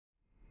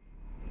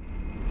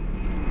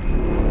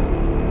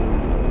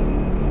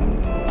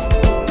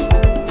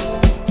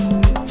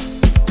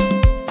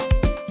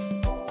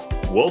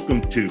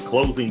Welcome to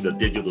Closing the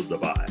Digital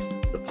Divide,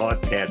 the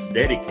podcast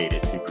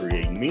dedicated to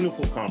creating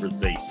meaningful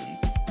conversations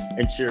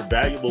and share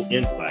valuable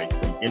insights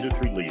from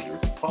industry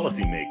leaders,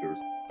 policymakers,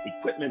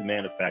 equipment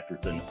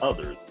manufacturers, and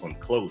others on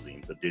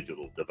closing the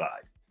digital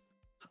divide.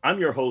 I'm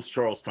your host,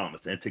 Charles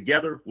Thomas, and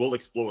together we'll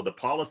explore the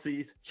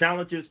policies,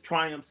 challenges,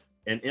 triumphs,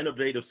 and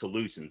innovative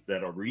solutions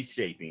that are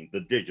reshaping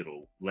the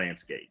digital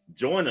landscape.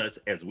 Join us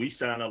as we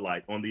shine a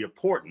light on the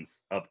importance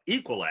of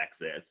equal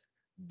access,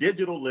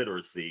 digital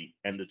literacy,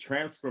 and the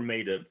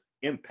transformative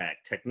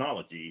impact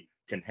technology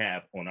can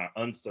have on our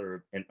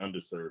unserved and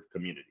underserved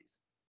communities.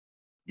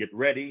 Get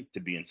ready to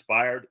be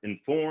inspired,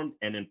 informed,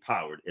 and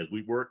empowered as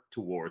we work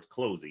towards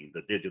closing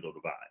the digital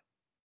divide,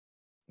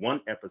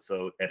 one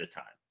episode at a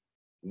time.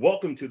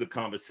 Welcome to the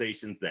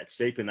conversations that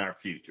shaping our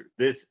future.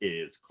 This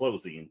is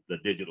Closing the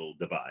Digital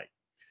Divide.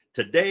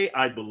 Today,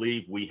 I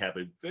believe we have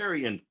a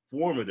very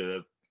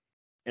informative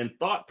and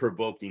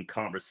thought-provoking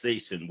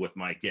conversation with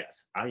my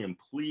guest. I am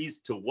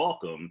pleased to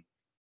welcome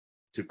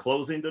to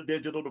Closing the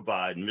Digital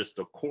Divide,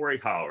 Mr. Corey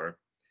Hauer,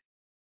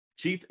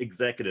 Chief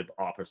Executive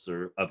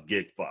Officer of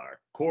GigFire.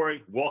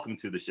 Corey, welcome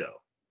to the show.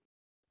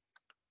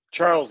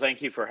 Charles,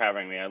 thank you for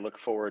having me. I look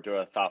forward to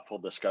a thoughtful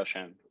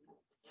discussion.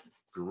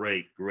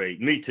 Great.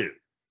 Me too.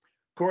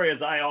 Corey,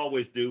 as I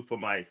always do for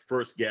my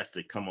first guest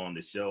to come on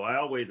the show, I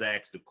always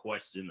ask the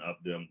question of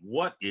them,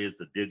 what is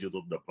the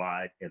digital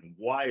divide and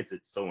why is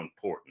it so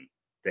important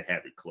to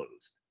have it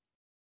closed?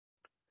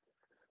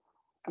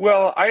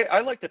 Well,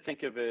 I like to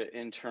think of it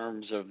in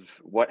terms of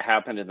what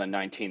happened in the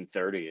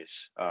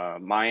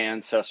 1930s. My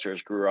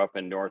ancestors grew up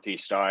in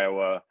Northeast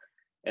Iowa,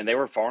 and they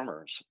were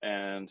farmers.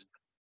 And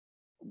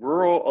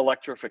rural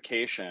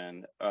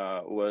electrification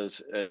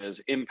was as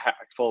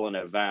impactful an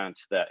event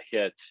that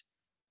hit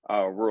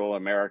rural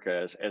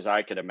America as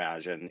I could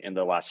imagine in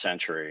the last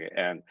century.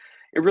 And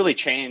it really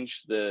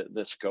changed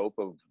the scope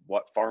of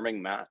what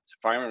farming meant.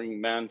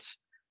 Farming meant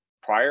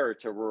prior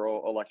to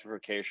rural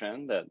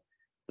electrification that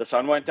the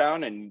sun went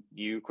down and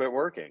you quit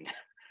working.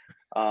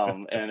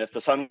 And if the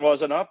sun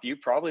wasn't up, you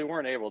probably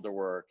weren't able to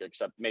work,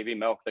 except maybe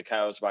milk the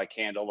cows by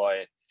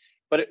candlelight.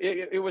 But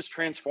it was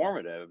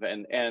transformative.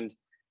 And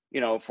you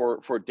know,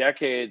 for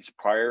decades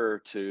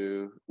prior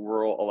to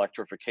rural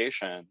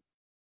electrification,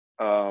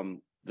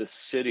 the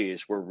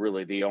cities were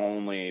really the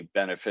only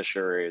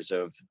beneficiaries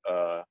of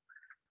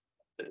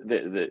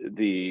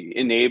the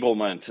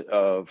enablement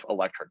of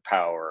electric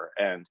power.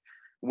 And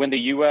when the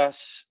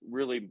U.S.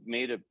 really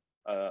made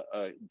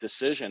a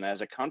decision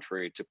as a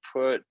country to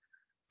put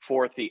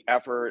forth the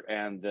effort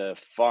and the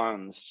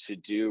funds to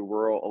do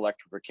rural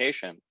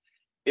electrification,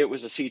 it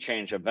was a sea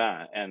change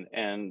event.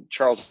 And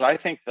Charles, I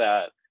think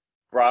that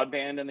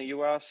broadband in the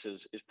U.S.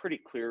 is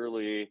pretty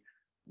clearly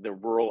the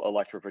rural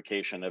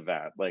electrification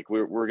event. Like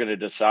we're going to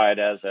decide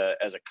as a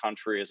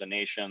country, as a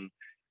nation,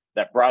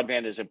 that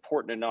broadband is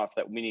important enough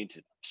that we need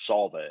to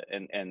solve it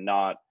and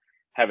not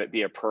have it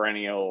be a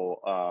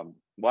perennial,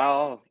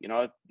 well, you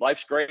know,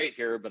 life's great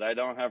here, but I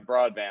don't have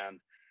broadband.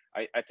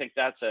 I think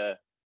that's a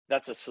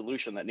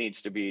solution that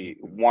needs to be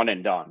one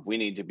and done. We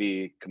need to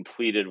be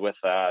completed with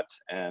that.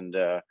 And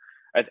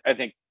I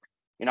think,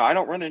 you know, I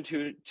don't run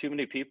into too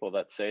many people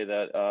that say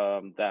that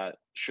that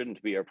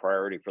shouldn't be a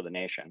priority for the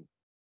nation.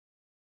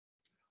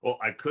 Well,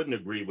 I couldn't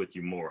agree with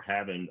you more,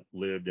 having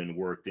lived and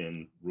worked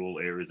in rural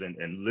areas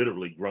and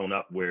literally grown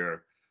up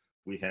where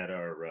we had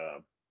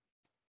our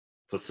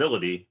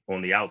facility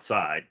on the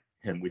outside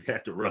and we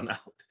had to run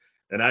out.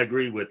 And I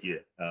agree with you.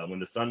 When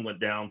the sun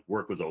went down,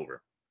 work was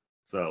over.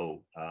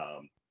 So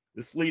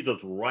this leads us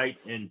right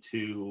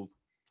into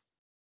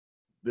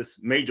this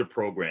major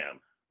program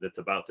that's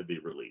about to be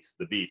released,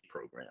 the BEAD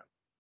program.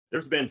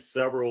 There's been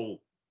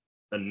several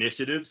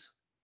initiatives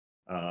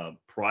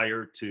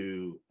prior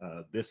to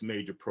this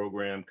major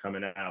program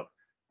coming out.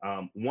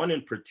 One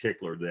in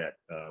particular that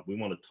we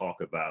want to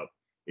talk about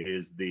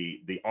is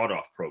the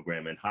RDOF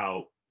program and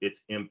how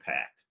its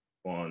impact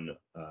on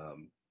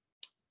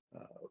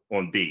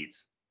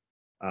BEADs.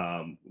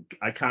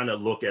 I kind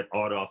of look at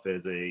RDOF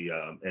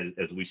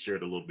as we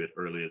shared a little bit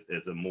earlier,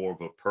 as a more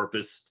of a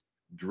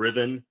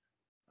purpose-driven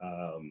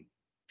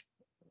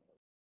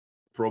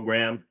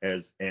program,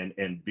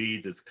 and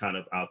BEADs is kind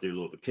of out there a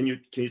little bit. Can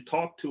you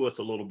talk to us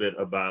a little bit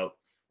about,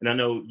 and I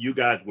know you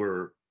guys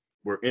were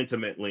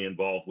intimately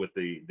involved with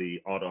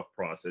the RDOF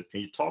process.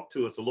 Can you talk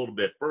to us a little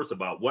bit first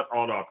about what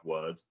RDOF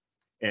was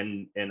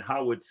and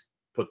how its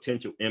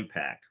potential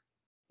impact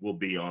will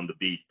be on the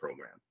BEAD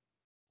program?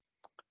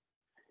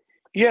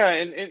 Yeah,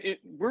 and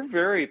we're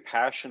very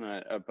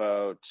passionate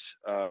about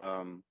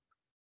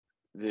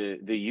the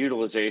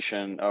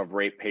utilization of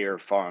ratepayer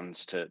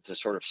funds to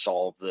sort of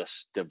solve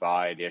this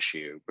divide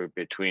issue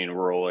between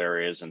rural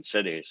areas and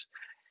cities.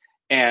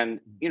 And,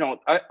 you know,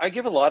 I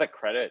give a lot of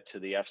credit to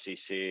the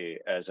FCC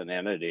as an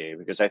entity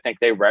because I think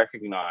they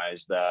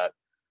recognize that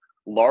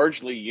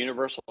largely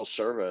universal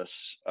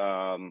service,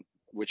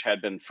 which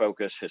had been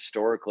focused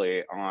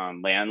historically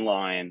on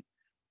landline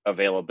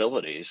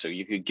availability. So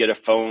you could get a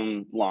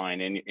phone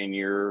line in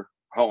your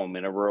home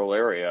in a rural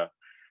area.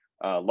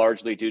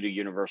 largely due to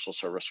Universal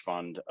Service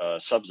Fund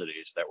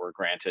subsidies that were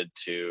granted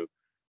to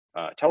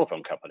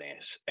telephone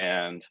companies.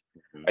 And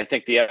Mhm. I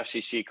think the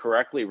FCC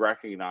correctly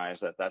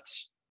recognized that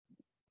that's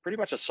pretty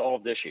much a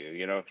solved issue.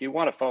 If you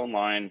want a phone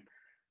line,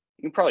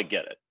 you can probably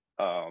get it.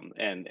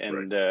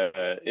 Right.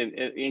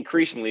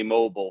 Increasingly,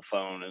 mobile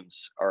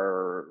phones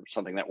are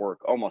something that work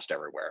almost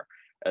everywhere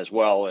as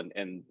well.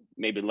 And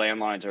maybe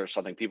landlines are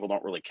something people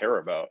don't really care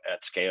about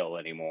at scale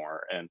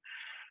anymore. And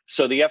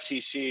so the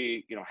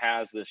FCC,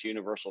 has this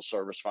universal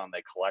service fund.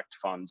 They collect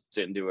funds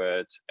into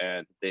it,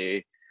 and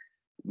they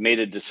made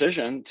a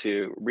decision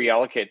to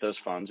reallocate those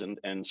funds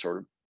and sort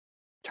of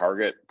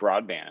target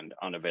broadband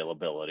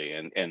unavailability.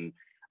 And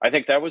I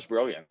think that was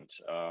brilliant.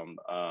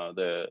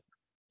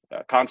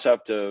 The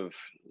concept of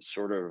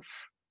sort of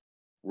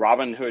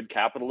Robin Hood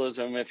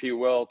capitalism, if you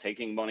will,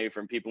 taking money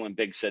from people in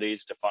big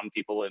cities to fund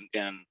people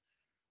in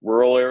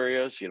rural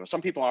areas.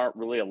 Some people aren't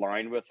really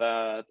aligned with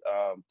that,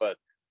 but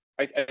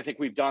I think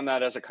we've done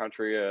that as a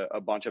country a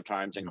bunch of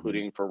times, Mhm.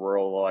 including for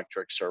rural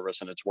electric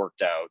service, and it's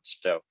worked out.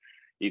 So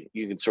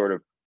you can sort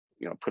of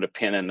put a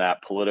pin in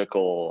that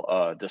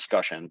political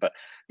discussion, but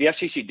the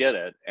FCC did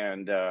it,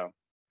 and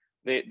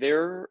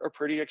they're a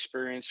pretty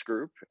experienced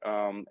group,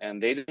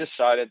 and they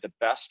decided the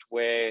best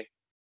way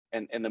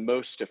and the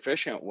most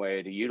efficient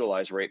way to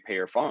utilize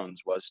ratepayer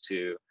funds was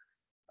to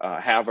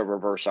have a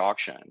reverse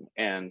auction.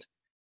 And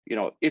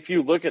if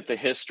you look at the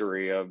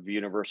history of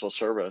universal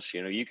service,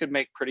 you could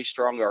make pretty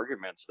strong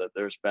arguments that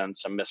there's been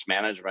some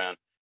mismanagement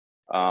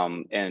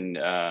and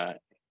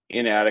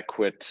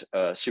inadequate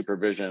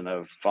supervision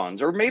of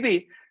funds, or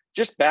maybe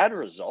just bad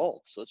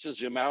results. Let's just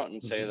zoom out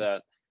and say Mhm.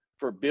 that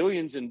for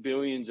billions and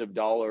billions of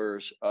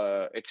dollars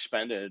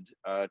expended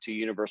to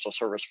universal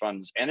service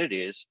funds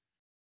entities,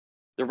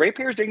 the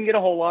ratepayers didn't get a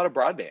whole lot of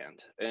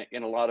broadband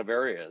in a lot of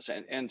areas.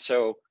 And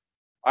so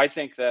I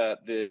think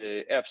that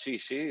the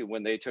FCC,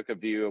 when they took a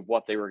view of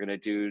what they were going to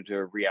do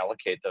to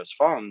reallocate those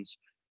funds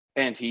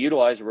and to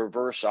utilize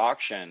reverse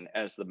auction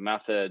as the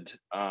method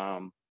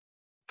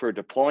for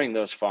deploying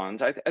those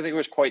funds, I think it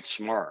was quite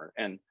smart.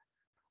 And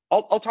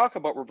I'll talk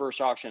about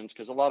reverse auctions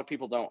because a lot of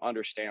people don't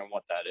understand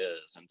what that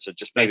is. And so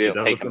just maybe Thank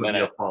you. it'll That was take a going to be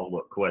a minute.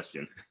 follow-up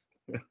question.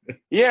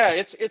 Yeah,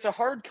 it's a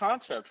hard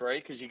concept,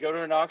 right? Because you go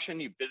to an auction,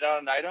 you bid on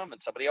an item,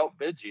 and somebody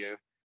outbids you,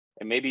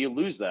 and maybe you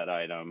lose that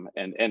item,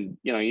 and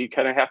you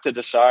kind of have to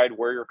decide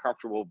where you're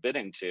comfortable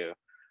bidding to.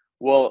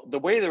 Well, the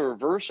way the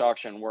reverse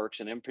auction works,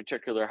 and in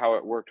particular how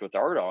it worked with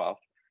RDOF,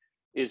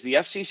 is the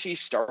FCC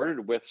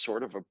started with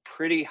sort of a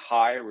pretty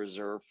high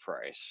reserve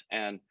price,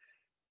 and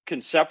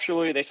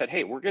conceptually they said,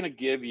 "Hey, we're going to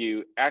give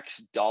you X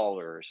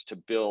dollars to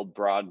build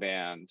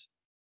broadband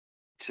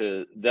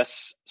to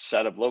this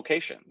set of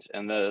locations,"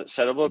 and the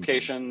set of Mhm.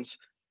 locations,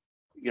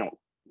 you know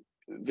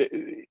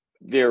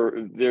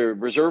their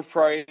reserve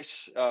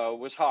price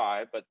was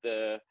high, but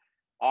the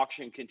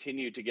auction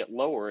continued to get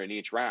lower in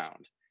each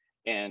round,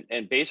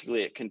 and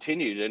basically it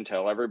continued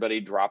until everybody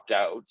dropped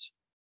out,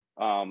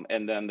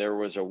 and then there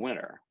was a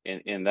winner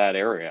in that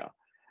area.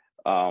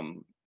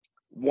 Um,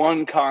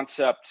 One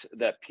concept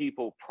that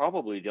people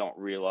probably don't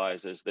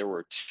realize is there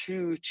were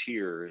two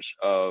tiers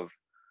of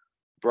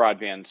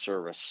broadband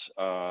service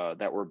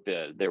that were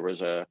bid. There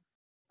was a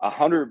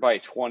 100 by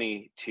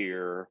 20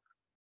 tier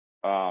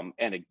and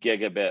a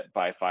gigabit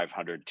by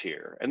 500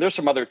 tier. And there's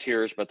some other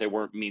tiers, but they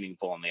weren't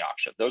meaningful in the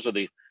auction. Those are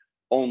the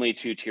only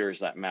two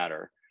tiers that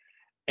matter.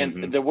 And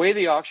Mhm. the way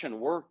the auction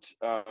worked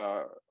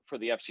for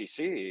the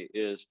FCC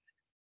is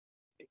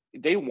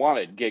they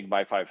wanted gig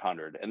by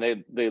 500, and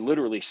they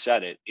literally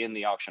said it in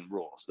the auction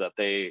rules that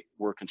they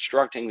were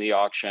constructing the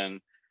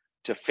auction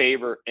to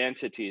favor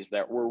entities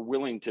that were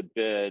willing to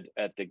bid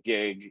at the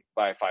gig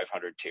by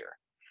 500 tier.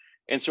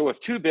 And so if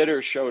two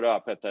bidders showed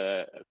up at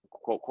the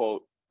quote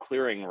quote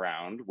clearing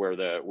round where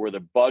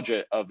the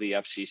budget of the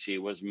FCC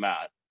was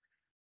met,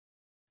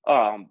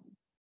 um,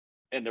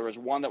 and there was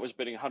one that was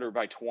bidding 100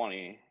 by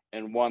 20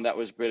 and one that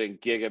was bidding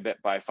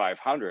gigabit by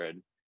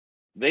 500,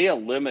 they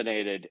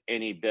eliminated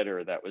any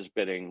bidder that was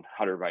bidding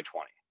 100 by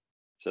 20.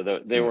 So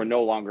they were Mhm.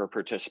 no longer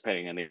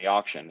participating in the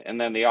auction. And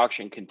then the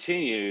auction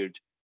continued,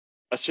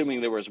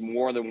 assuming there was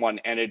more than one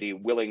entity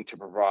willing to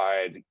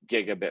provide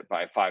gigabit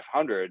by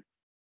 500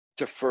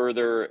 to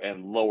further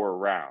and lower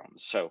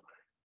rounds. So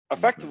Mhm.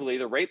 effectively,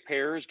 the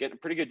ratepayers get a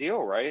pretty good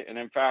deal, right? And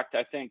in fact,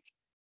 I think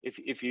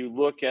if you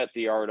look at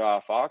the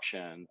RDOF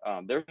auction,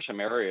 there's some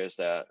areas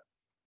that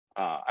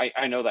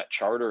I know that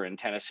Charter in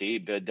Tennessee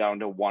bid down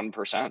to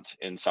 1%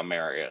 in some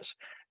areas,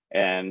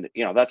 and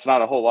that's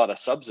not a whole lot of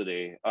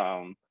subsidy.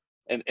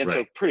 And so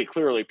Right. pretty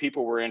clearly,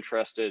 people were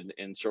interested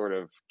in sort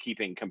of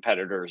keeping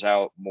competitors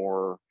out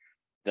more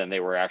than they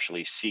were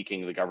actually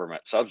seeking the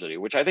government subsidy,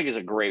 which I think is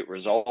a great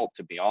result,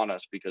 to be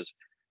honest, because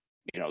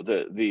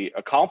the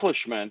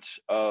accomplishment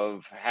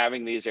of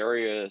having these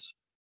areas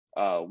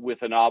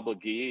with an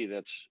obligee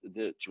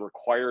that's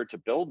required to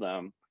build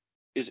them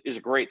is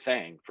a great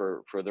thing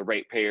for the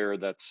ratepayer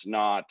that's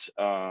not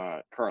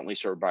currently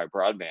served by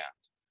broadband.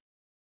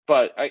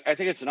 But I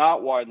think it's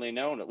not widely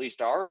known, at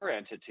least our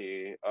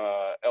entity,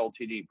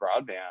 LTD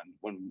Broadband,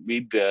 when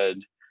we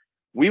bid,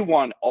 We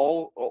won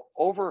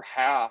over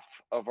half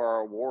of our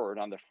award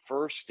on the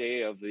first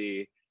day of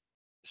the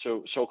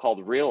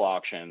so-called real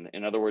auction.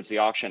 In other words, the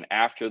auction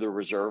after the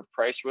reserve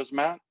price was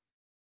met,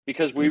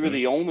 because we were Mm-hmm.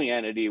 the only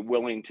entity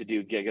willing to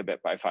do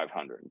gigabit by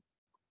 500.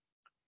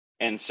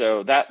 And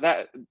so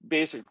that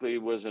basically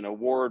was an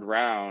award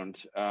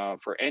round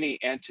for any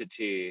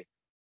entity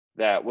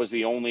that was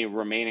the only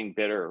remaining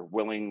bidder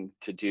willing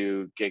to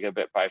do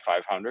gigabit by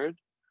 500.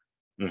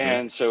 Mm-hmm.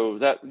 And so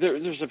that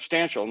there's a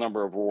substantial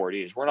number of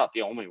awardees. We're not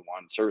the only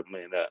one,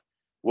 certainly, that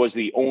was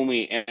the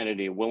only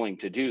entity willing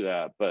to do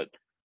that. But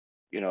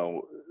you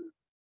know,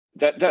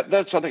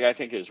 that's something I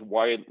think is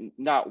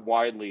not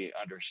widely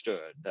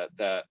understood.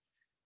 That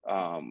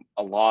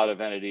a lot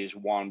of entities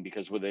won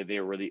because they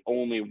were the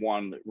only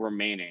one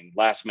remaining,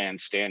 last man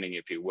standing,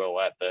 if you will,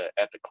 at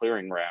the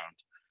clearing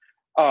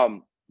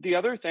round. The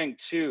other thing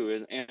too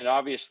is, and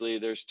obviously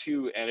there's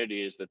two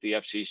entities that the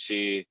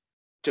FCC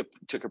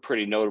took a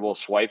pretty notable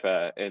swipe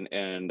at,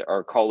 and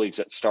our colleagues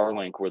at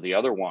Starlink were the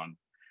other one,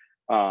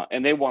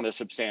 and they won a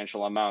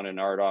substantial amount in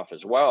RDOF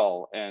as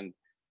well. And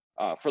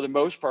for the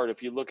most part,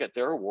 if you look at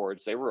their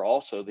awards, they were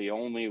also the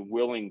only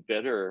willing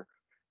bidder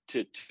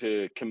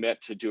to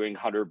commit to doing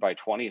 100 by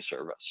 20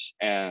 service.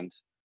 And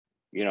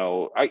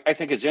I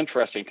think it's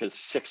interesting because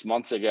 6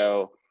 months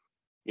ago,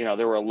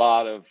 there were a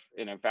lot of,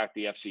 and in fact,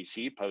 the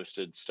FCC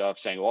posted stuff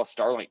saying, well,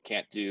 Starlink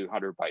can't do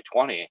 100 by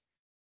 20.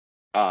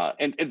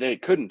 And they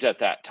couldn't at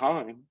that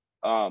time,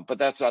 but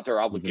that's not their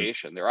Mm-hmm.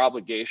 obligation. Their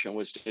obligation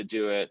was to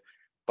do it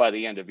by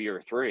the end of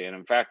year 3. And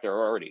in fact, they're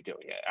already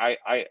doing it.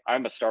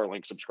 I'm a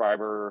Starlink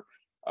subscriber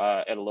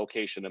at a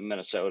location in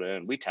Minnesota,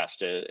 and we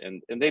test it,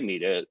 and they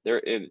meet it.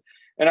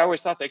 And I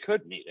always thought they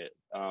could meet it.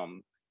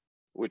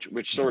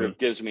 Which sort Mm-hmm. of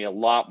gives me a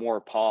lot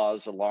more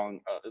pause along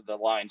the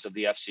lines of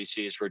the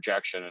FCC's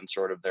rejection and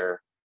sort of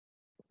their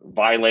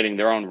violating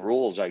their own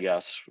rules, I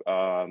guess,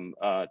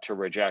 to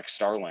reject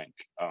Starlink.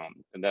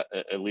 And that,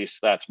 at least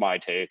that's my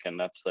take, and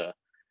that's the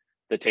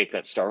take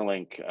that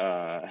Starlink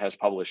has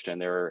published in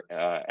their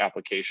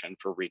application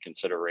for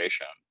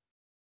reconsideration.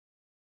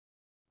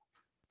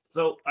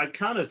 So I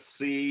kind of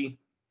see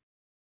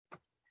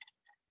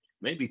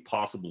maybe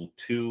possible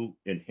two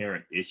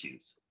inherent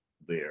issues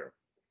there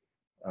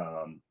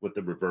with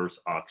the reverse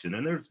auction,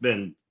 and there's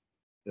been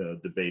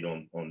debate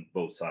on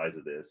both sides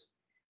of this.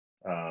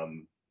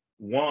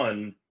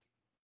 One,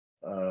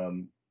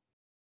 um,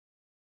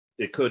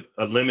 it could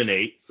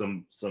eliminate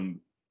some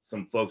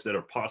folks that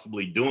are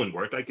possibly doing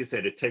work. Like I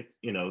said, it takes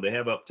they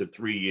have up to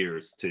 3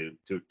 years to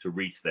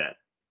reach that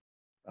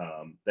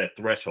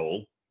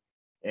threshold.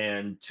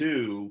 And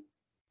two,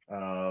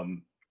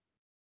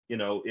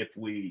 if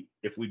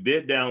we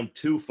bid down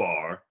too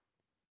far,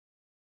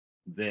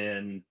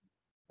 then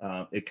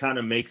it kind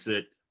of makes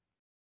it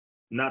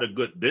not a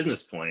good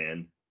business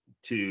plan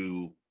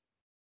to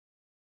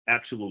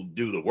actually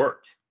do the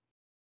work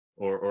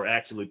or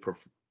actually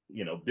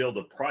build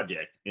a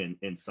project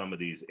in some of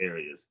these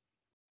areas,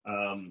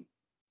 um,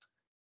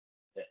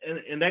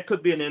 and that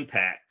could be an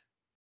impact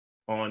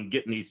on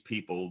getting these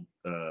people,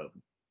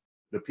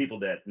 the people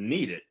that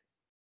need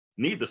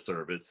the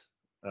service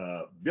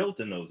built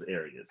in those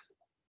areas.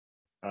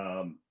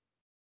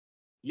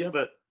 Yeah,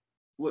 but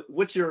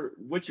what's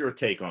your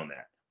take on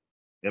that?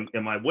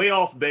 Am I way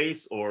off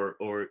base,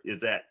 or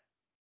is that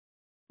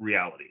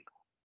reality?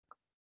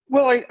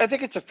 Well, I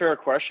think it's a fair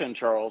question,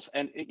 Charles.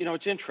 And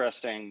it's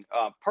interesting.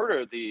 Part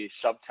of the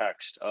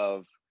subtext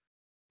of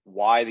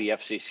why the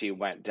FCC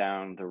went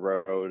down the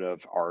road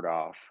of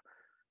RDOF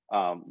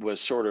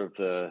was sort of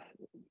the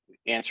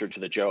answer to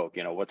the joke.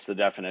 What's the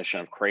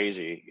definition of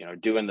crazy?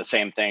 Doing the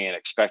same thing and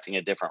expecting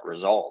a different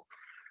result.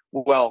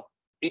 Well,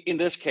 in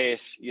this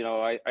case,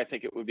 I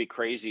think it would be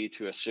crazy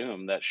to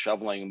assume that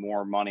shoveling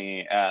more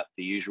money at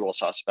the usual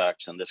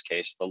suspects, in this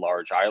case, the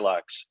large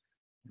ILECs,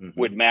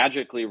 Mm-hmm. would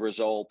magically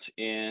result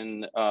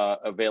in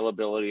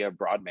availability of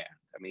broadband.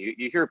 I mean,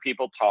 you hear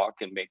people talk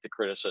and make the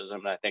criticism,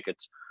 and I think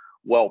it's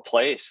well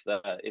placed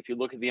that if you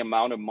look at the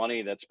amount of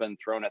money that's been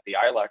thrown at the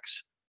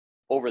ILECs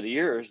over the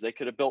years, they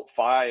could have built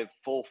 5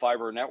 full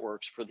fiber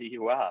networks for the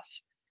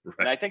US.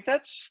 And I Right. think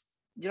that's,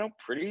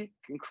 pretty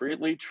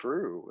concretely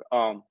true.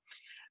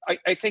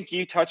 I think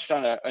you touched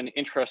on an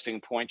interesting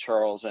point,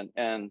 Charles,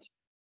 and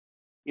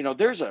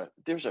there's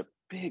a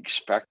big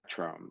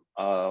spectrum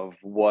of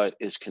what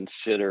is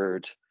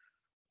considered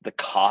the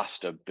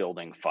cost of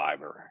building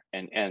fiber,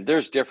 and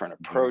there's different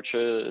Mm-hmm.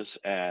 approaches,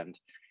 and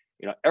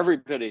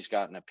everybody's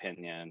got an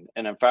opinion.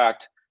 And in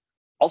fact,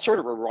 I'll sort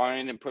of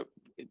rewind and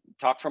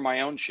talk from my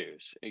own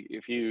shoes.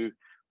 If you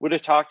would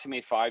have talked to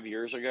me 5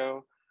 years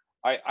ago,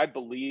 I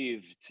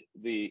believed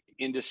the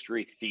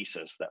industry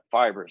thesis that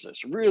fiber is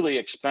this really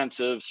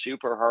expensive,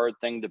 super hard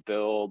thing to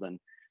build,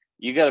 and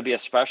you got to be a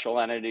special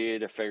entity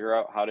to figure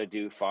out how to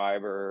do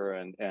fiber,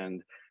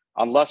 and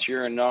unless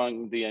you're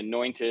among the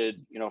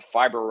anointed,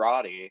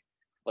 fiberati,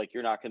 like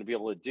you're not going to be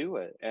able to do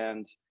it.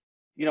 And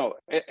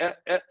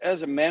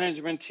as a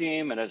management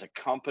team and as a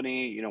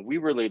company, we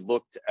really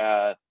looked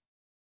at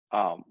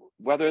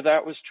whether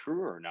that was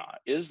true or not.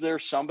 Is there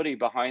somebody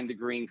behind the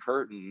green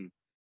curtain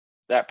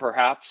that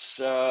perhaps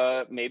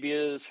maybe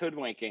is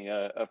hoodwinking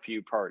a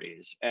few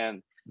parties.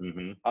 And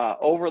Hmm.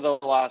 over the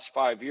last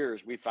 5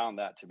 years, we found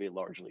that to be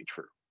largely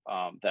true.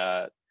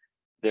 That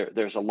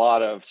there's a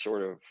lot of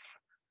sort of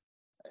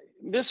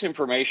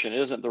misinformation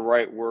isn't the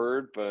right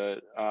word,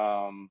 but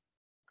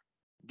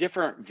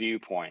different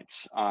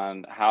viewpoints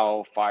on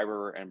how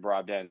fiber and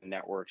broadband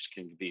networks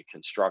can be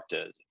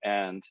constructed.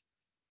 And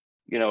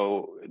can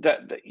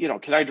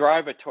I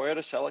drive a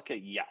Toyota Celica?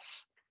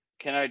 Yes.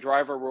 Can I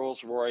drive a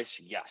Rolls Royce?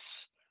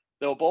 Yes.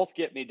 They'll both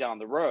get me down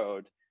the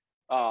road.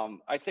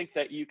 I think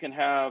that you can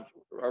have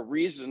a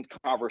reasoned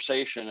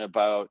conversation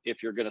about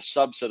if you're going to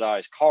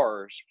subsidize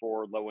cars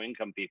for low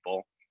income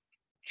people,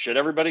 should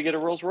everybody get a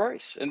Rolls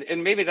Royce?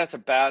 And maybe that's a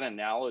bad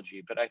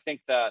analogy, but I think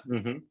that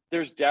Hmm.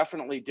 there's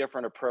definitely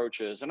different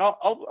approaches. And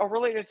I'll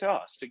relate it to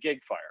us, to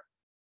GigFire.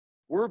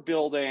 We're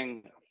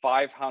building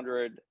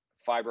 500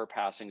 fiber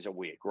passings a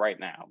week right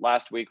now.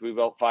 Last week we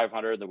built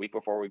 500. The week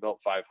before we built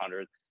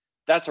 500.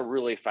 That's a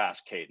really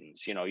fast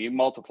cadence. You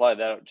multiply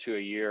that up to a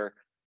year,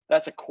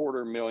 that's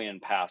 250,000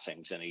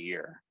 passings in a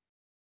year.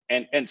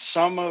 And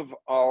some of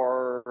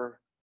our,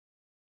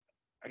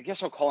 I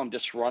guess I'll call them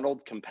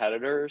disgruntled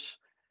competitors,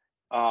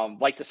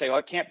 like to say, "Oh,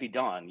 it can't be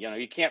done.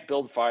 You can't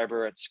build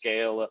fiber at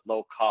scale at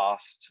low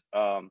cost."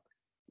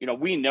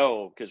 We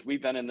know because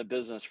we've been in the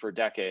business for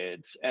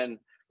decades, and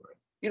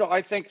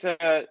I think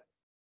that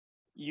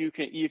you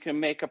can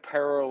make a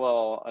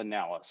parallel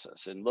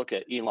analysis and look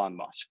at Elon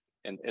Musk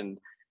and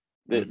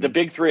the Hmm.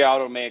 big three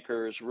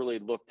automakers really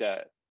looked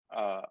at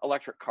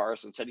electric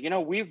cars and said,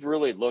 we've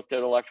really looked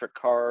at electric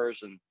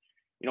cars, and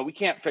we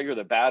can't figure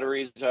the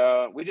batteries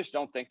out. We just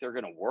don't think they're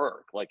going to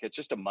work. Like, it's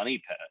just a money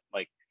pit.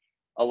 Like,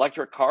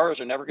 electric cars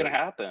are never going to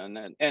Right.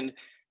 happen. And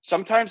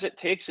sometimes it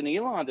takes an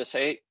Elon to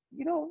say,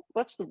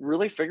 let's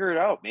really figure it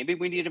out. Maybe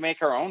we need to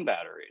make our own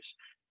batteries.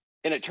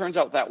 And it turns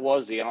out that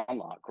was the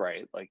unlock,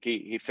 right? Like,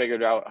 he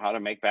figured out how to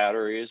make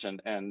batteries,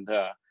 and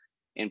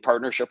in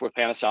partnership with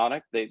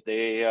Panasonic,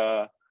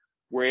 they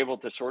were able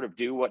to sort of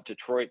do what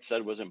Detroit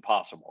said was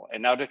impossible.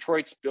 And now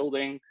Detroit's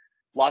building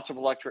lots of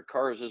electric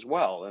cars as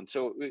well. And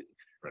so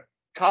Right.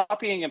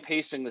 copying and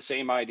pasting the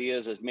same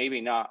ideas is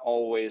maybe not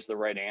always the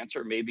right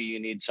answer. Maybe you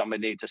need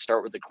somebody to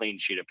start with a clean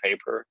sheet of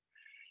paper.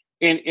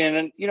 And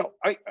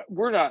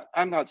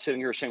I'm not sitting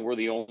here saying we're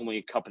the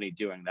only company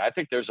doing that. I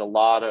think there's a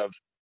lot of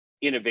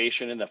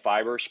innovation in the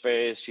fiber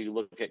space. You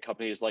look at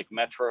companies like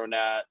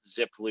Metronet,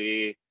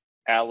 Ziply,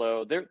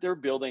 Allo. They're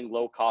building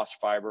low cost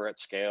fiber at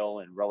scale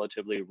in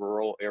relatively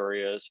rural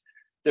areas.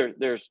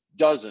 There's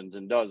dozens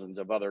and dozens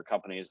of other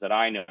companies that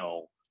I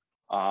know,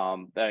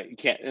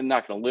 that I'm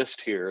not going to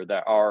list here,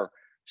 that are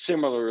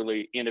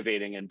similarly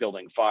innovating and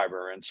building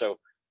fiber. And so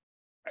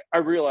I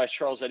realize,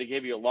 Charles, that he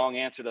gave you a long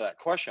answer to that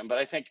question, but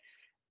I think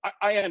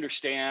I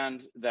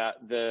understand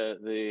that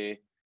the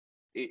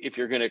if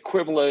you're going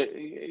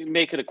to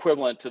make it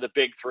equivalent to the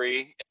big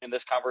three in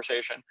this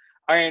conversation,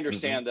 I Hmm.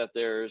 understand that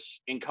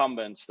there's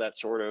incumbents that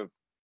sort of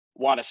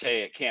want to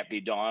say it can't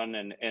be done,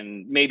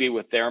 and maybe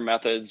with their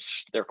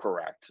methods they're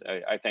correct.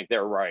 I think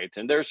they're right,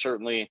 and there's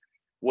certainly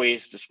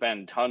ways to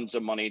spend tons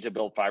of money to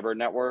build fiber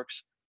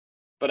networks,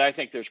 but I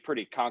think there's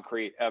pretty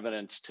concrete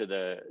evidence to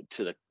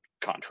the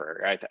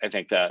contrary. I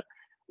think that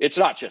it's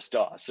not just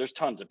us. There's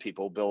tons of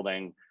people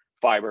building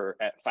fiber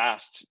at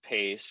fast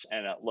pace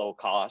and at low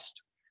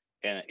cost.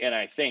 And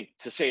I think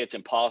to say it's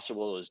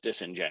impossible is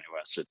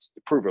disingenuous. It's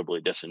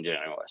provably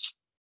disingenuous.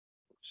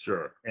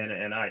 Sure.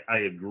 And I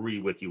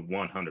agree with you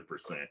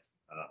 100%.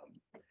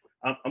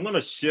 I'm going to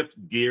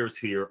shift gears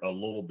here a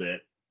little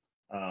bit,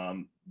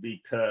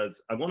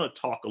 because I want to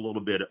talk a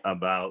little bit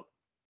about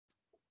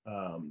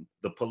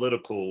the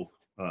political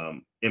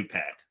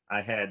impact.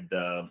 I had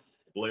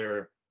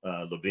Blair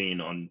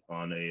Levine on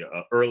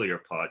a earlier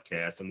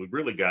podcast, and we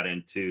really got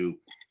into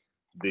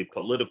the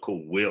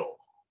political will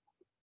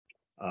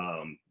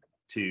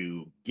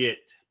to get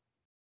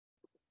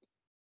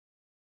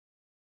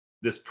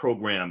this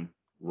program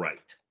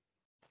right.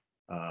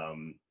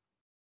 Um,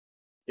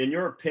 in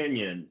your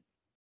opinion,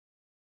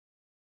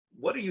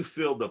 what do you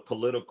feel the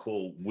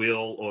political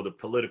will or the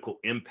political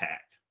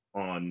impact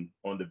on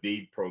the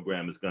BEAD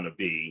program is going to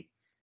be?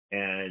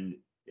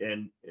 And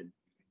and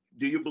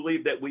do you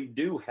believe that we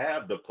do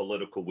have the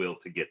political will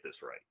to get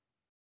this right?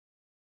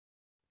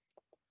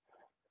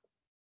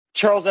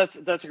 Charles,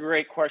 that's a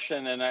great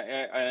question, and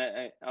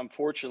I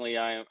unfortunately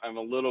I'm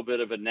a little bit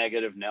of a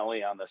negative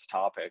Nelly on this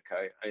topic.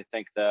 I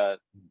think that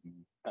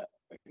Mhm. uh,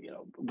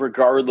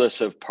 regardless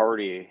of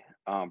party,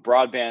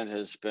 broadband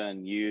has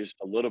been used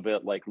a little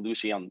bit like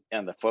Lucy and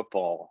the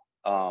football.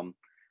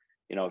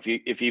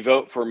 If you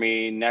vote for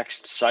me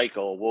next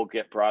cycle, we'll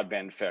get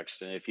broadband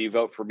fixed, and if you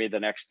vote for me the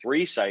next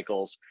 3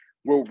 cycles,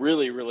 we'll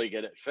really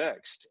get it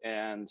fixed.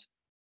 And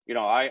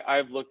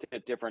I've looked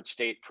at different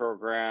state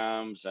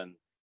programs, and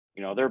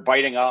they're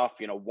biting off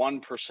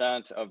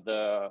 1% of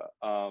the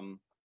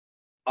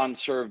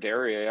unserved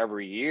area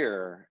every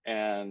year.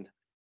 And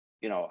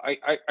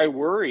I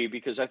worry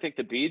because I think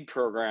the BEAD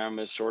program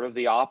is sort of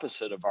the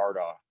opposite of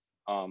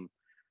RDOF.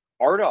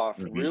 RDOF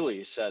Hmm.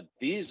 really said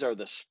these are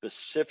the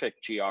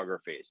specific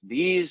geographies.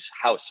 These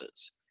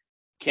houses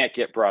can't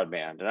get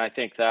broadband. And I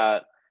think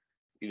that,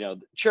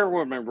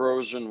 Chairwoman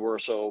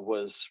Rosenworcel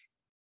was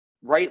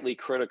rightly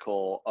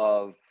critical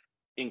of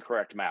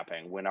incorrect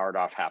mapping when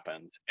RDOF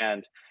happened.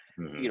 And,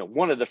 Hmm.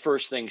 one of the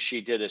first things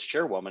she did as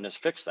chairwoman is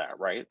fix that,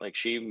 right? Like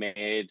she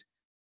made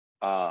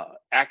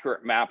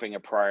accurate mapping a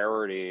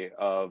priority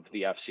of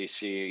the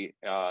FCC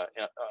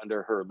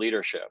under her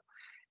leadership.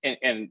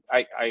 And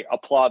I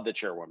applaud the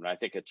chairwoman. I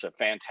think it's a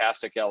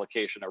fantastic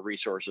allocation of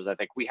resources. I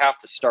think we have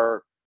to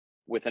start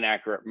with an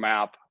accurate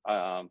map.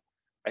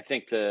 I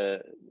think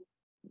the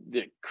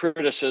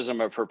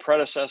criticism of her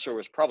predecessor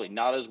was probably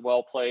not as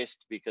well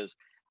placed because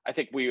I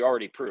think we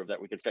already proved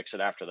that we could fix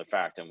it after the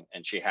fact,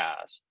 and she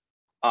has.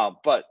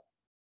 But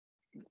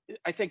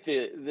I think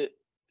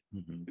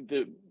Hmm.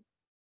 the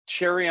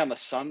cherry on the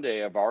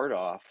sundae of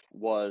RDOF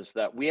was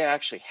that we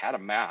actually had a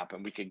map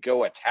and we could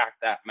go attack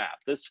that map.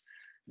 This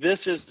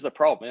is the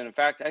problem. And in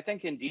fact, I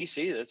think in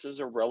DC, this is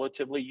a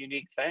relatively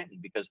unique thing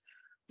because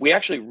we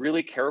actually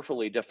really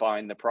carefully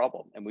defined the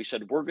problem and we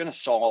said, we're going to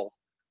solve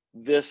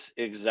this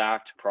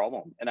exact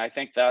problem. And I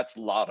think that's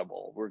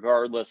laudable,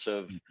 regardless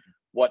of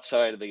what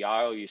side of the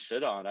aisle you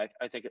sit on. I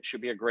think it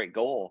should be a great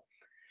goal.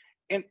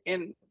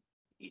 And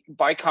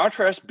by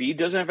contrast, BEAD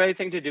doesn't have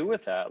anything to do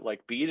with that.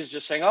 Like BEAD is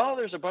just saying, oh,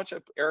 there's a bunch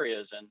of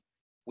areas and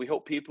we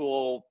hope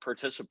people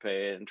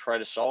participate and try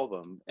to solve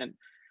them. And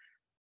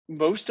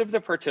most of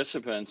the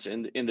participants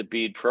in the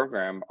BEAD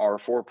program are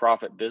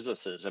for-profit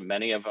businesses, and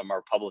many of them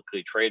are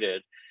publicly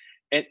traded.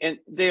 And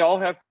they all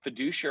have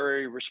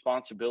fiduciary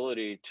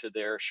responsibility to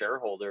their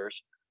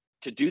shareholders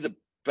to do the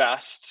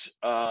best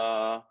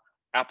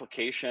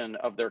application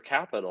of their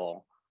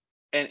capital.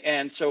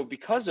 And so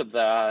because of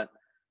that,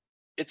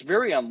 it's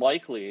very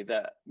unlikely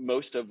that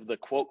most of the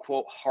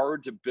quote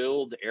hard to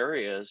build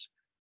areas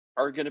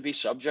are going to be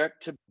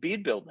subject to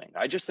BEAD building.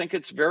 I just think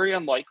it's very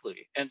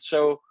unlikely. And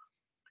so,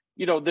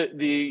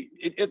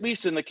 at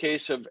least in the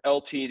case of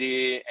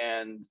LTD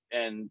and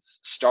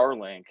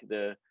Starlink,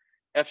 the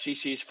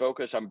FCC's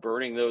focus on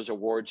burning those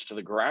awards to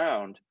the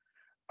ground,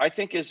 I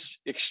think is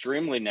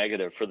extremely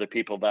negative for the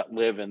people that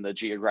live in the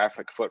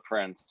geographic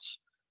footprints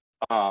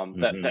Hmm.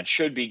 that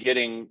should be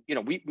getting,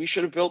 we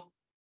should have built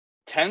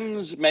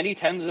many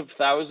tens of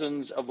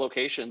thousands of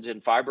locations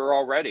in fiber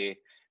already,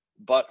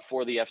 but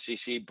for the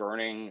FCC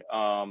burning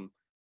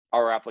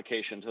our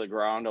application to the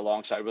ground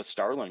alongside with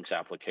Starlink's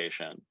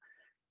application.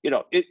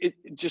 It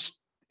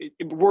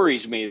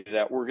worries me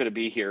that we're going to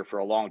be here for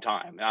a long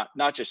time,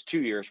 not just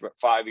 2 years, but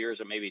 5 years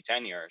and maybe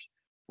 10 years.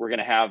 We're going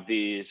to have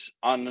these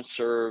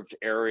unserved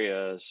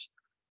areas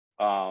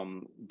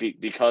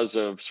because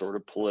of sort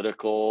of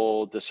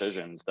political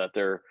decisions that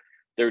there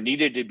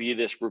needed to be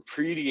this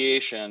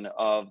repudiation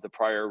of the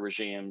prior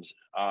regime's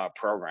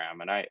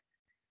program, and I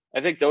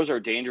think those are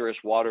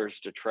dangerous waters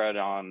to tread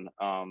on.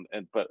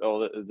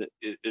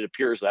 It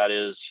appears that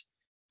is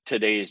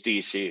today's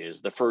DC.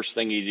 Is the first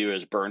thing you do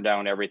is burn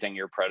down everything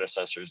your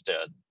predecessors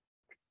did.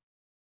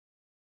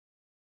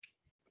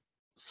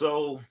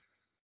 So I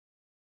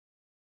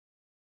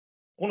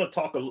want to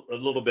talk a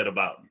little bit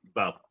about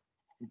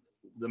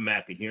the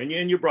mapping here,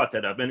 and you brought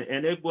that up, and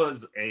it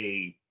was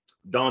a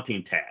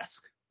daunting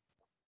task.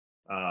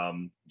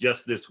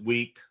 Just this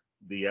week,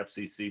 the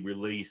FCC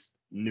released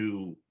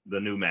the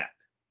new map.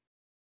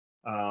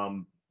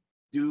 In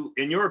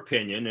your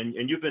opinion,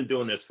 and you've been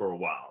doing this for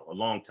a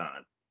long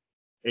time,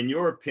 in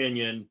your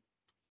opinion,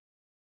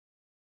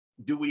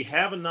 do we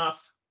have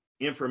enough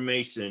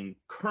information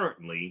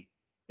currently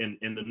in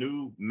the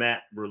new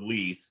map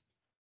release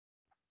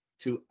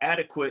to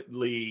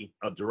adequately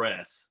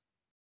address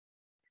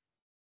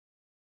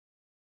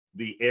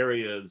the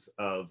areas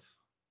of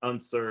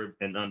unserved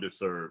and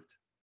underserved?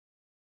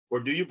 Or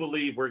do you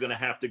believe we're going to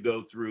have to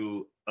go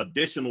through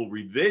additional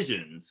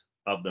revisions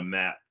of the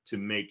map to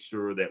make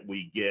sure that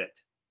we get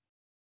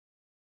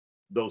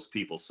those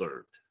people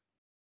served?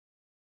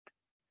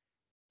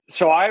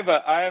 So I have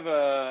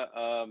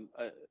a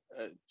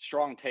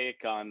strong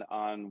take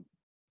on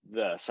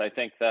this. I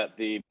think that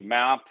the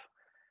map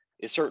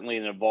is certainly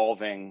an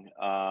evolving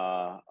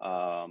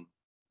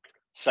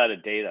set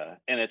of data,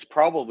 and it's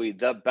probably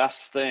the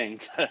best thing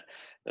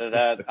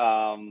that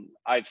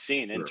I've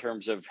seen in Sure.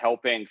 terms of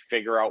helping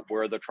figure out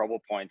where the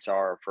trouble points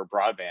are for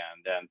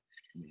broadband. And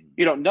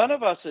Mhm. none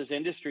of us as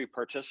industry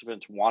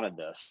participants wanted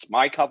this.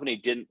 My company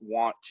didn't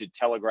want to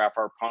telegraph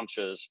our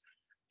punches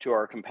to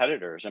our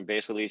competitors and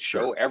basically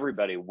show Sure.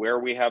 everybody where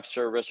we have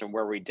service and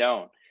where we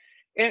don't.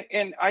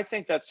 And I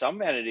think that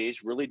some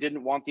entities really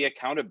didn't want the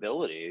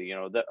accountability,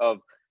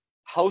 of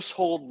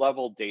household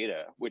level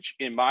data, which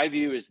in my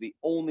view is the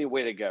only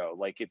way to go.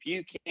 Like if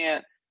you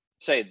can't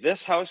say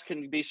this house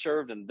can be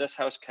served and this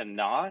house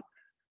cannot,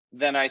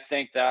 then I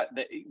think that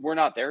we're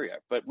not there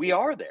yet, but we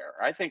are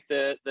there. I think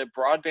the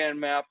broadband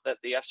map that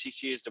the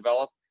FCC has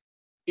developed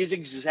is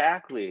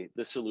exactly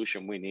the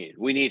solution we need.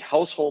 We need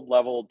household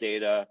level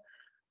data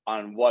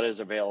on what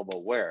is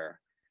available where.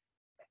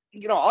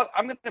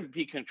 I'm going to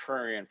be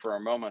contrarian for a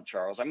moment,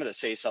 Charles. I'm going to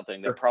say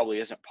something that Sure. probably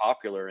isn't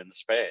popular in the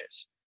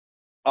space.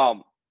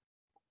 Um,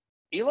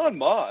 Elon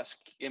Musk,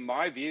 in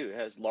my view,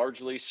 has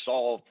largely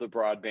solved the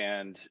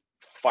broadband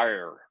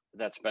fire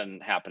that's been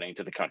happening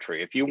to the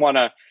country. If you want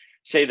to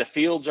say the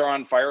fields are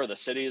on fire, or the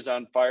city is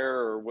on fire,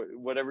 or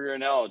whatever your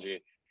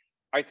analogy,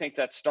 I think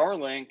that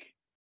Starlink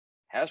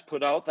has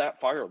put out that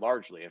fire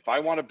largely. If I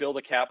want to build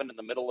a cabin in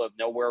the middle of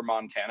nowhere,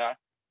 Montana,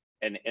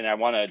 and I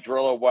want to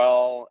drill a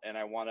well and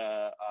I want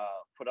to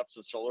put up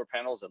some solar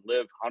panels and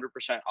live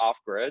 100% off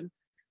grid,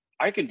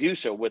 I can do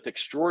so with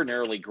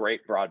extraordinarily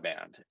great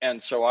broadband.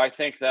 And so I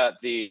think that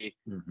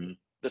Hmm.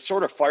 the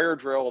sort of fire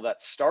drill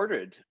that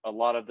started a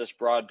lot of this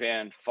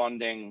broadband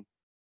funding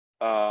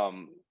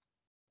um,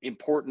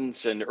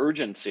 importance and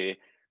urgency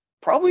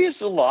probably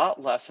is a lot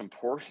less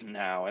important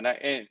now.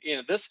 And you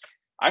know, this,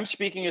 I'm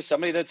speaking as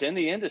somebody that's in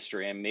the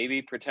industry and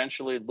maybe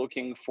potentially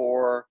looking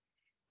for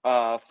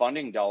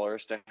funding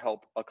dollars to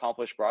help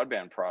accomplish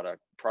broadband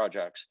product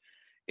projects.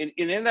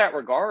 In that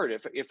regard,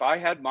 if I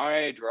had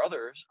my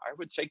druthers, I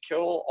would say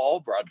kill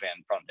all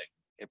broadband funding.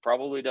 It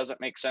probably doesn't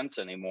make sense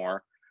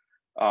anymore.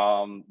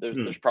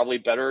 There's probably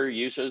better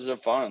uses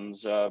of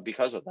funds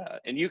because of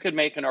that. And you could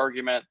make an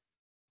argument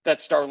that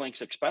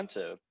Starlink's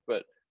expensive,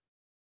 but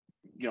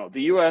you know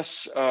the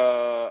U.S.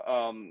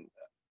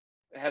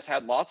 Has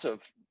had lots of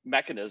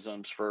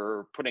mechanisms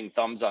for putting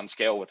thumbs on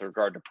scale with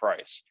regard to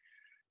price.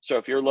 So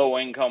if you're low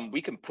income,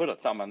 we can put a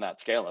thumb on that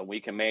scale and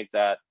we can make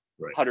that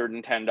Right.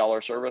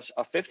 $110 service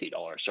a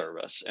 $50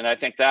 service. And I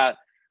think that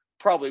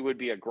probably would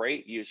be a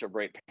great use of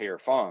ratepayer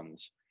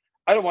funds.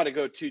 I don't want to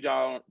go too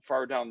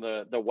far down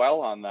the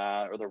well on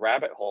that or the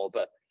rabbit hole,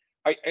 but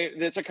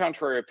it's a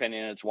contrary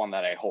opinion. It's one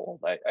that I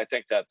hold. I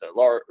think that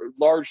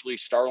largely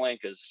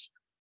Starlink has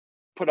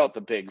put out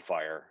the big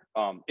fire.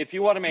 If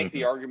you want to make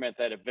the Hmm. argument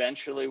that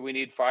eventually we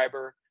need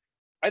fiber,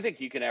 I think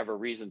you can have a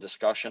reasoned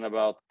discussion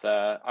about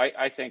that.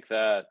 I think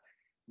that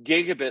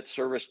gigabit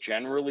service,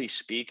 generally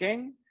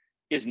speaking,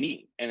 is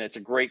neat and it's a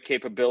great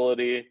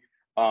capability.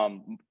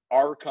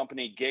 Our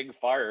company,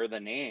 GigFire, the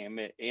name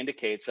it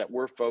indicates that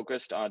we're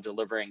focused on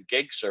delivering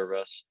gig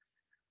service.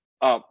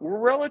 We're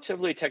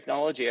relatively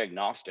technology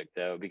agnostic,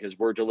 though, because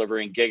we're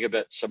delivering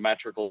gigabit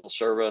symmetrical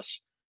service,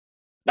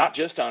 not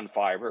just on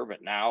fiber,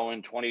 but now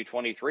in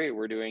 2023,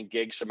 we're doing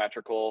gig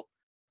symmetrical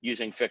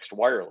using fixed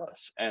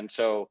wireless. And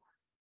so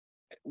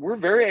we're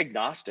very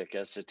agnostic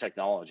as to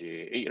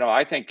technology. You know,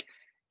 I think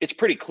it's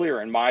pretty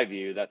clear in my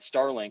view that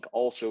Starlink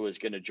also is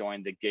going to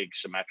join the gig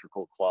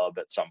symmetrical club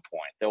at some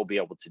point. They'll be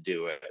able to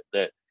do it.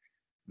 That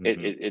Hmm.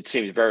 it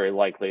seems very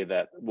likely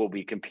that we'll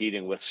be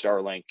competing with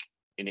Starlink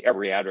in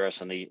every address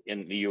in the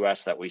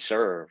U.S. that we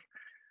serve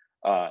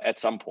at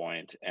some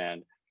point.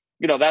 And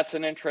you know, that's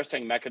an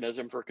interesting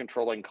mechanism for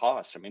controlling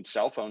costs. I mean,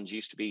 cell phones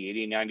used to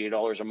be $80,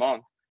 $90 a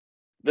month.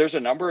 There's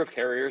a number of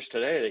carriers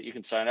today that you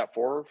can sign up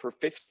for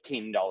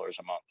 $15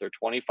 a month or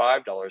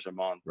 $25 a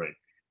month. Right.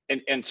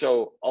 And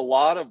so a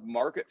lot of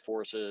market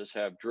forces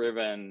have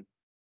driven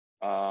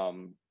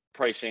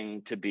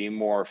pricing to be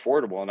more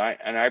affordable,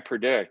 and I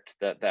predict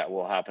that that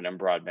will happen in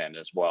broadband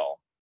as well.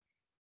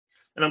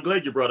 And I'm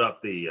glad you brought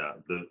up the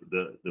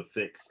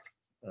fixed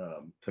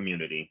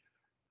community.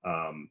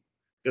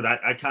 Because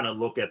I kind of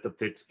look at the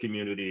fixed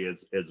community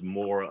as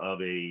more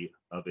of a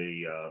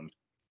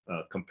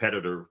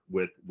competitor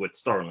with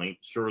Starlink.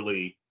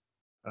 Surely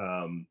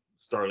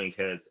Starlink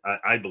has,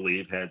 I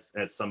believe, has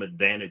some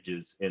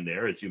advantages in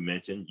there. As you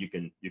mentioned, you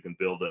can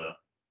build a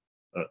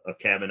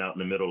cabin out in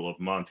the middle of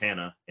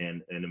Montana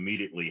and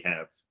immediately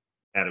have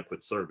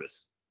adequate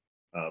service,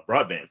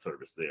 broadband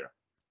service there.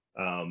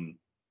 Um,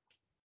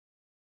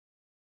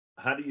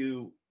 how do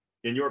you,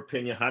 in your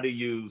opinion, how do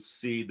you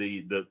see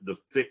the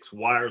fixed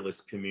wireless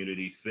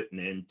community fitting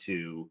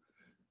into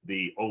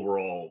the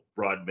overall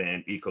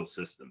broadband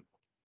ecosystem?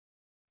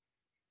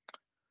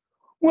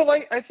 Well,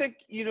 I think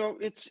you know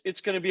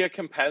it's going to be a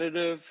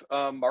competitive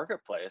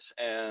marketplace,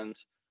 and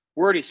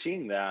we're already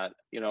seeing that.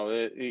 You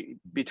know,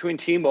 between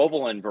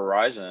T-Mobile and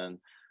Verizon,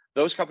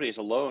 those companies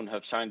alone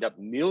have signed up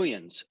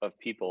millions of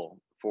people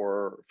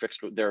for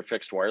their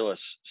fixed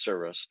wireless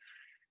service,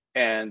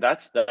 and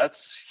that's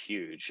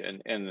huge.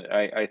 And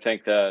I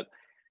think that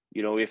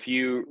you know if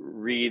you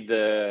read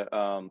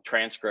the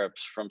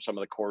transcripts from some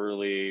of the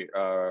quarterly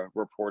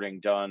reporting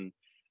done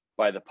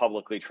by the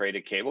publicly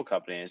traded cable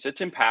companies,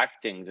 it's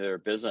impacting their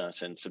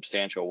business in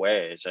substantial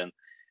ways. And,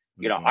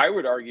 you know, Hmm. I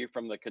would argue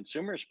from the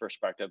consumer's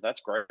perspective,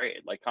 that's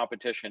great. Like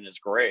competition is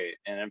great.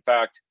 And in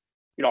fact,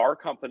 you know, our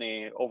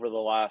company over the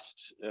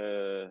last,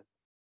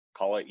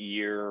 call it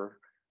year,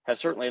 has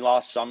certainly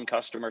lost some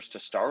customers to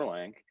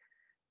Starlink.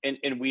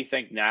 And we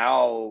think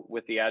now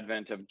with the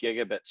advent of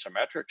gigabit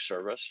symmetric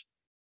service,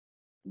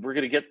 we're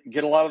going to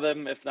get a lot of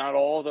them, if not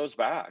all of those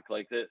back.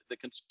 Like the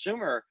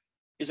consumer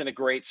is in a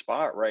great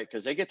spot, right?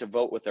 Because they get to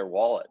vote with their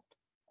wallet.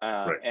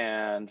 Right.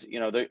 And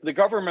you know the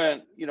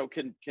government you know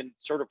can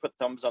sort of put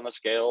thumbs on the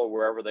scale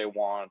wherever they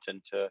want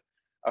and to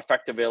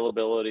affect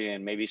availability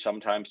and maybe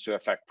sometimes to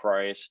affect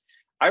price.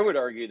 I would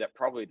argue that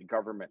probably the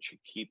government should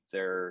keep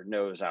their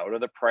nose out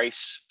of the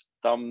price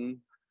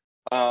thumb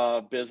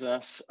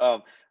business.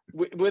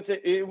 with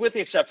the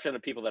exception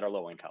of people that are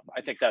low income.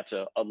 I think that's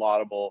a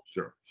laudable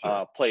Sure.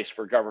 place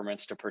for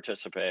governments to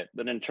participate.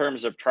 But in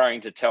terms of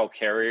trying to tell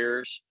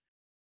carriers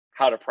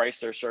how to price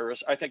their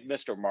service, I think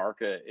Mr.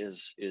 Market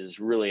is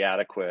really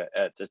adequate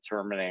at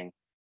determining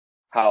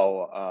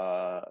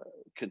how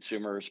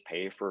consumers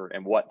pay for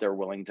and what they're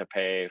willing to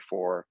pay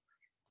for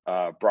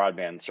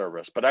broadband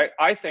service. But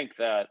I think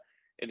that,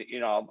 and,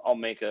 I'll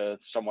make a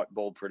somewhat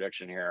bold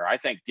prediction here. I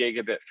think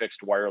gigabit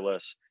fixed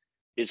wireless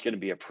is going to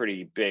be a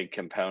pretty big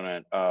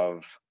component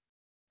of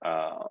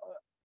uh,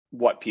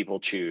 what people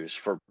choose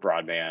for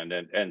broadband,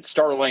 and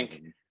Starlink.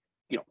 Mhm.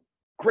 You know,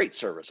 great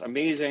service,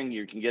 amazing.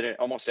 You can get it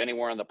almost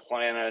anywhere on the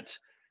planet.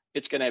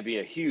 It's going to be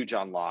a huge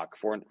unlock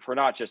for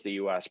not just the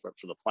U.S. but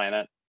for the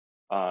planet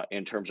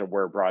in terms of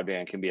where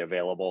broadband can be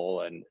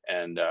available,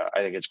 and I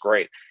think it's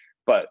great.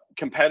 But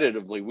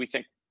competitively, we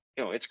think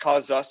it's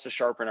caused us to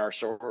sharpen our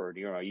sword.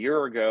 A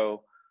year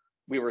ago,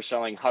 we were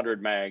selling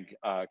 100 meg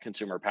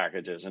consumer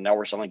packages, and now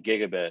we're selling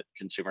gigabit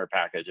consumer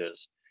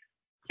packages.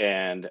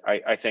 And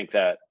I think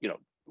that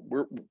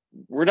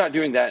we're not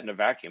doing that in a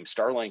vacuum.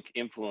 Starlink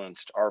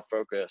influenced our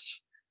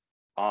focus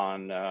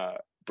on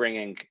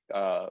bringing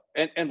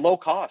and low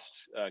cost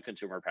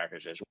consumer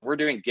packages. We're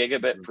doing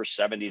gigabit Mhm. for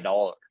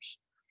 $70,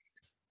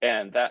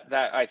 and that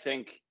I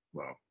think,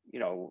 Wow.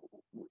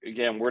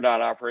 again, we're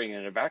not operating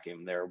in a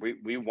vacuum there.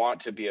 We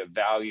want to be a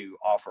value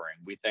offering.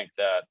 We think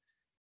that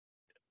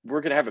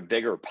we're going to have a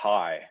bigger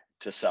pie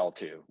to sell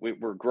to.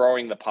 We're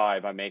growing the pie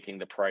by making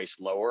the price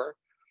lower.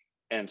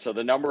 And so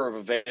the number of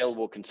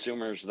available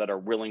consumers that are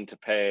willing to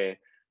pay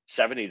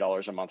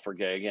 $70 a month for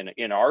gig,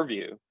 in our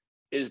view,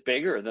 is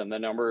bigger than the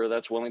number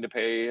that's willing to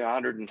pay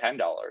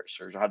 $110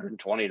 or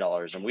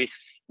 $120. And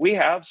we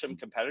have some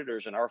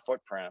competitors in our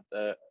footprint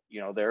that,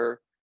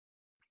 they're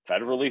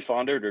federally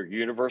funded or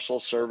universal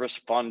service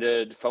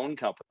funded phone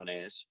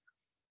companies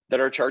that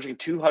are charging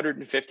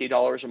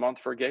 $250 a month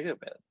for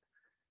gigabit.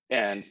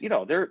 And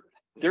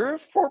they're a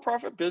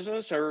for-profit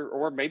business,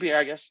 or maybe,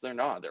 I guess, they're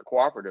not. They're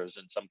cooperatives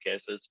in some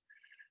cases,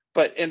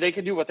 and they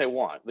can do what they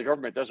want. The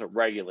government doesn't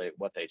regulate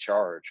what they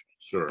charge.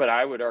 Sure. But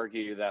I would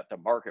argue that the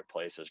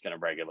marketplace is going to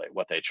regulate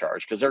what they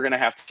charge, because they're going to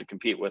have to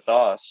compete with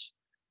us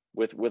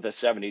with a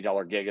 $70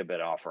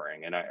 gigabit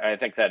offering. And I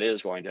think that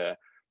is going to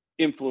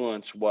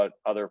influence what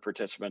other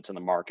participants in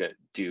the market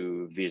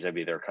do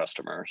vis-a-vis their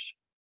customers.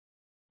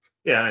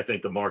 Yeah, and I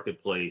think the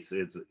marketplace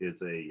is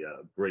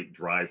a great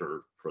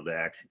driver for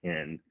that.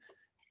 And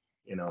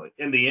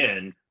in the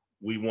end,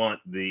 we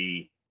want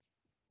the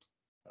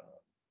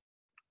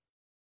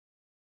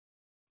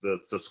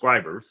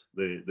subscribers,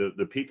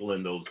 the people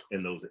in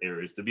those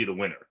areas to be the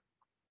winner,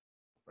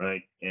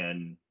 right?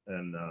 And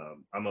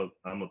I'm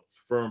a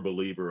firm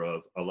believer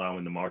of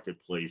allowing the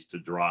marketplace to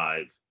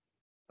drive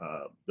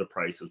the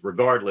prices,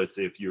 regardless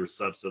if you're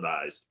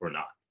subsidized or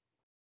not.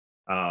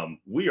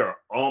 We are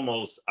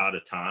almost out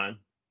of time.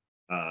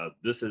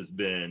 This has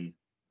been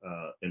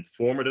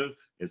informative.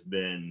 It's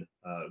been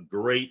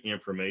great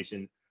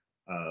information.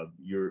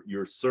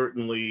 You're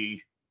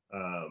certainly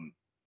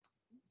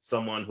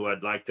someone who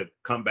I'd like to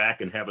come back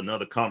and have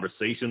another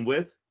conversation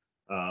with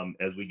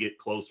as we get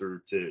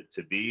closer to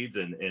BEADs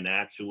and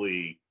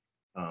actually,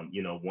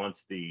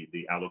 once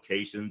the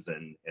allocations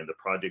and the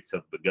projects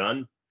have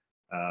begun.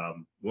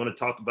 We want to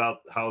talk about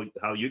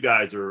how you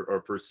guys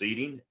are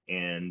proceeding,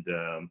 and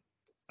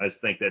I just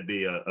think that'd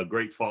be a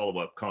great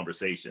follow-up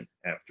conversation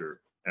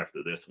after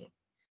this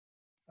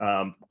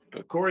one.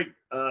 Corey,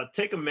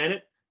 take a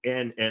minute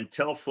and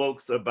tell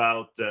folks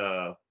about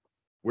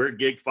where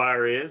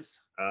GigFire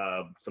is,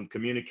 some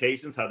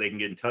communications, how they can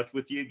get in touch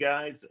with you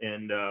guys,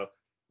 and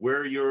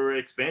where your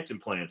expansion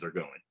plans are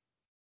going.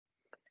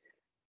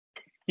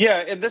 Yeah,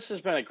 and this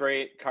has been a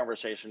great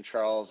conversation,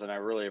 Charles, and I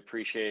really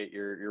appreciate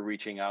your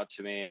reaching out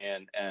to me,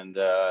 and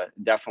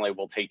definitely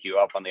will take you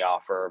up on the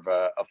offer of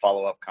a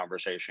follow-up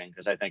conversation,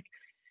 because I think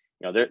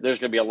there's going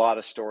to be a lot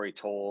of story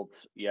told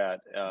yet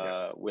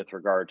Yes. with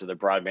regard to the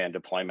broadband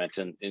deployment,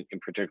 and in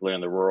particular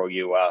in the rural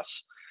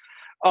U.S.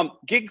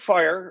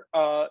 GigFire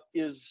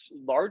is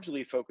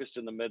largely focused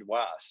in the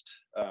Midwest.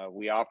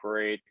 We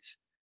operate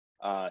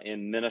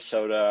in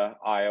Minnesota,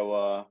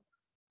 Iowa,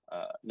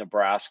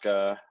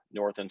 Nebraska,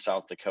 North and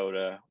South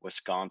Dakota,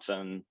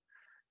 Wisconsin,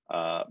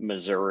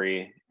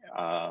 Missouri.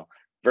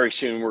 Very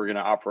soon we're going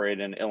to operate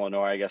in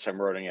Illinois. I guess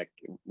I'm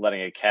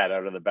letting a cat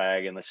out of the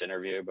bag in this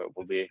interview, but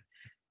we'll be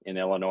in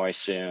Illinois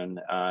soon.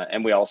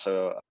 And we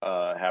also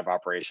have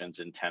operations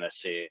in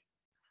Tennessee.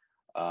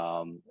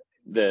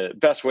 The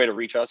best way to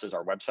reach us is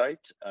our website,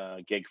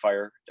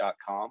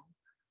 gigfire.com.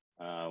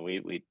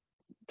 We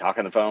talk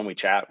on the phone, we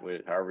chat,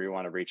 however you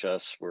want to reach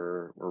us,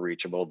 we're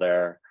reachable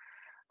there.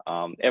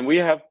 And we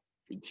have,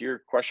 to your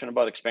question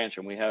about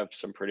expansion, we have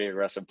some pretty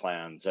aggressive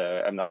plans.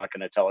 I'm not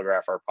going to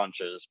telegraph our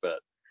punches, but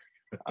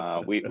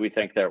we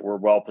think that we're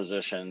well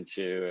positioned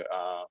to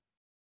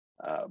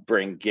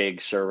bring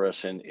gig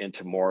service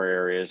into more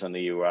areas in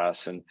the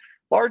U.S. and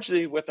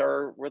largely with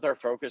our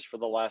focus for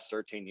the last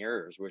 13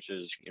 years, which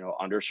is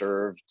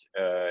underserved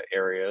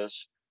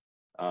areas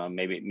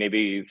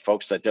maybe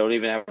folks that don't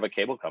even have a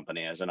cable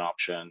company as an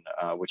option,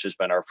 which has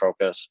been our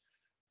focus.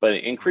 But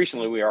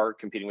increasingly, we are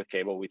competing with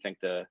cable. We think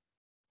the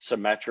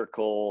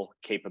symmetrical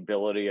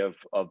capability of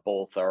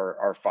both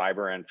our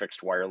fiber and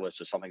fixed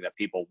wireless is something that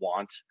people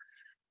want,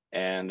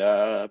 and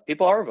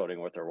people are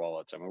voting with their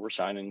wallets. I mean, we're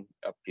signing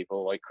up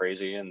people like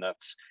crazy, and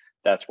that's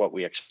what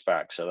we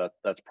expect. So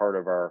that's part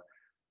of our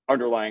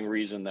underlying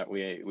reason that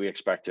we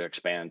expect to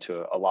expand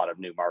to a lot of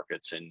new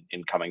markets in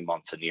coming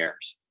months and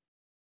years.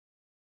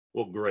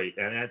 Well, great,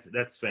 and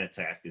that's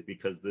fantastic,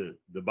 because the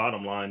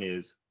bottom line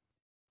is,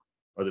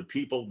 are the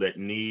people that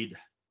need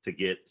to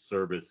get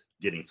service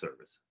getting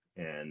service?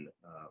 And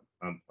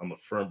I'm a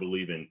firm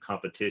believer in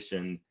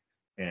competition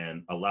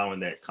and allowing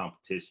that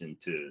competition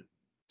to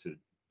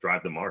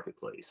drive the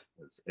marketplace.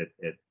 At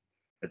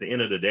the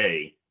end of the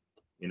day,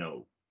 you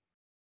know,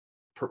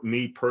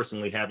 me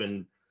personally,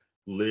 having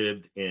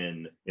lived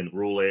in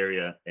rural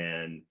area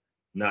and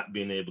not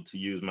being able to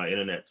use my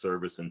internet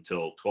service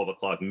until 12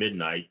 o'clock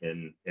midnight,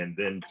 and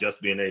then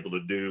just being able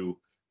to do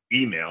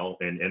email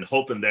and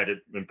hoping that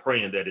and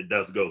praying that it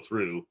does go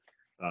through.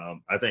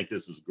 I think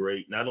this is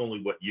great, not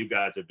only what you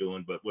guys are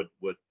doing, but what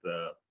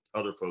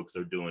other folks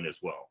are doing as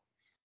well.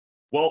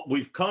 Well,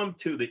 we've come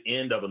to the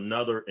end of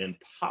another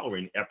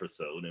empowering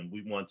episode, and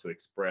we want to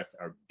express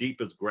our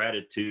deepest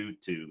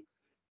gratitude to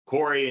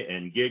Corey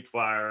and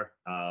GigFire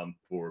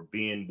for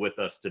being with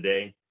us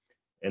today.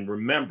 And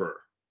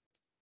remember,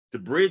 to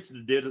bridge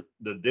the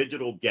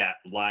digital gap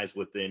lies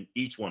within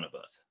each one of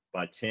us.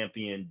 By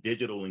championing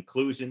digital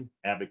inclusion,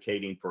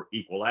 advocating for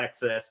equal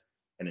access,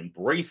 and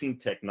embracing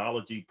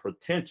technology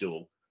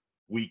potential,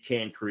 we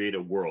can create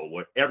a world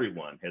where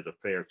everyone has a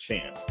fair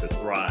chance to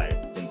thrive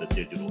in the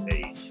digital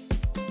age.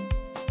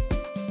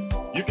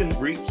 You can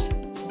reach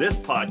this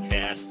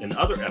podcast and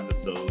other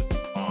episodes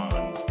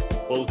on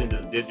Closing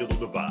the Digital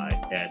Divide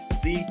at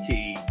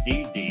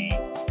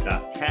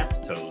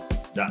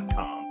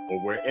ctdd.castos.com or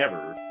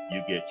wherever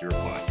you get your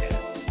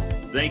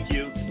podcast. Thank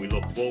you. We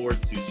look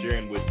forward to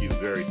sharing with you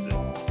very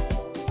soon.